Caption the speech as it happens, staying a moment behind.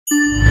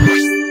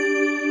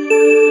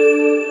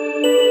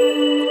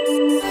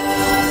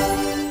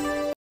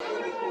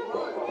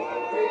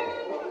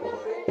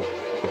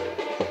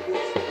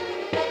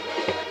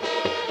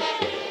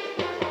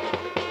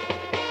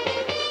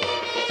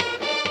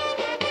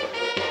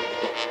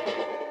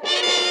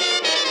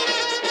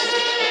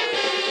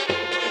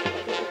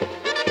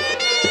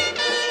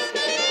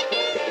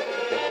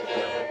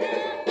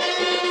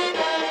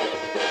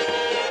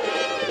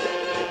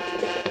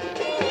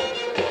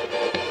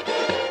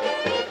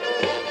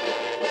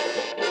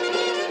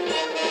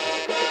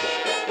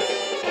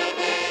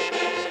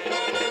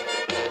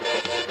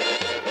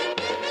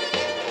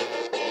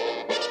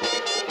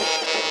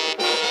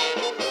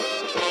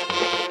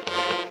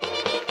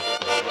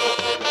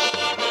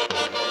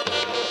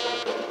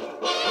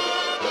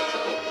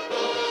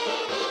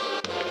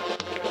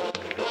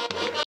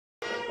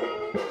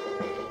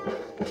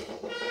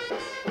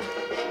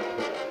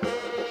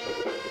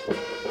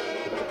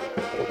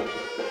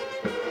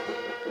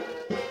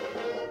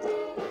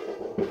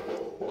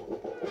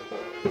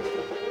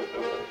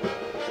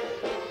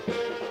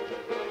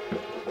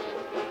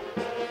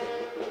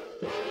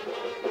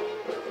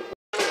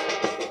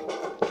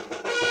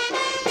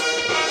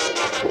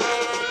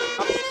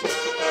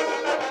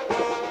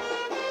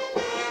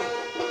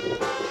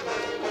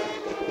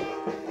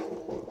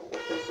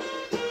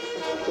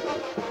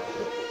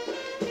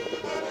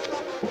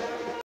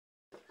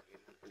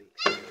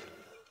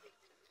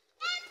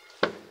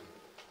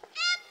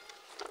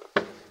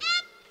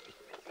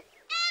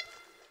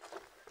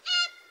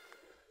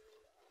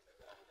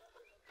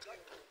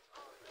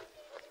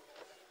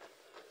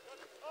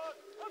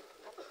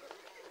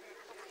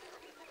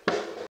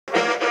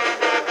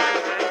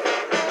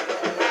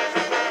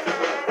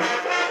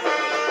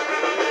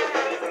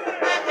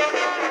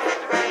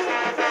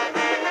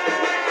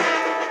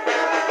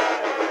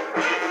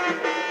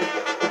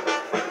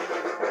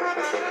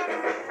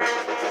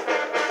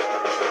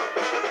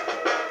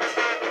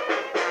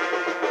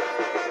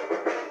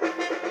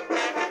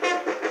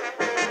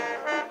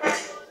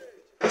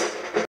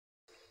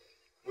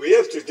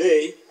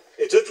today,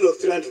 a total of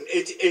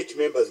 388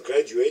 members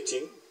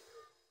graduating,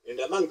 and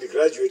among the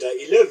graduates are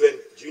 11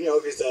 junior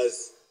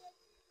officers,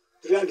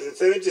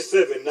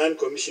 377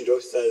 non-commissioned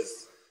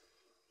officers,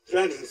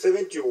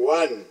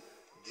 371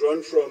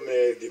 drawn from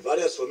the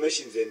various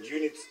formations and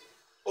units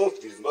of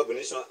the Zimbabwe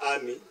National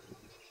Army,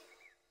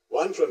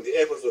 1 from the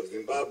Air Force of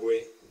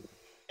Zimbabwe,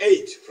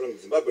 8 from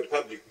Zimbabwe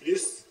Republic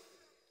Police,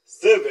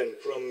 7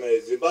 from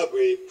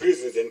Zimbabwe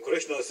Prisons and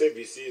Correctional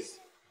Services,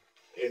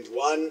 and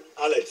 1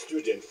 allied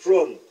student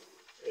from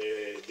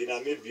the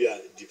Namibia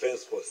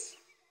Defense Force.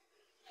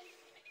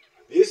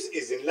 This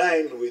is in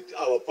line with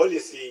our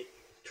policy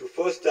to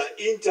foster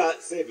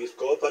inter-service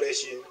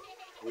cooperation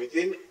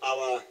within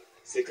our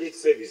security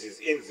services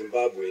in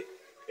Zimbabwe,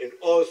 and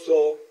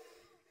also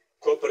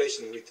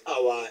cooperation with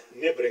our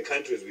neighboring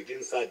countries within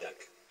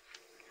SADC.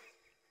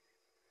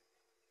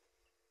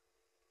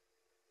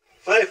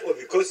 5 of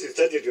the courses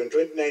started on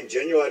 29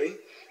 January,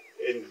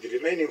 and the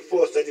remaining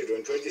 4 started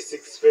on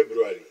 26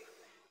 February.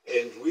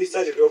 And we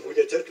started off with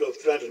a total of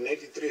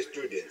 393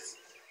 students.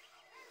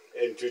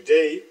 And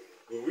today,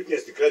 we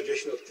witnessed the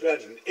graduation of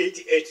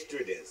 388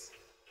 students.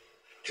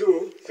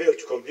 2 failed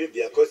to complete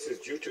their courses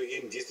due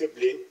to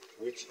indiscipline,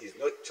 which is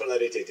not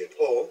tolerated at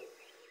all,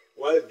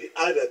 while the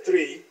other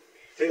 3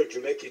 failed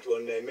to make it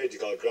on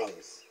medical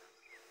grounds.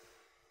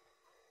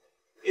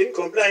 In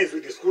compliance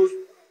with the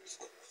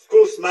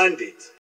school's mandate,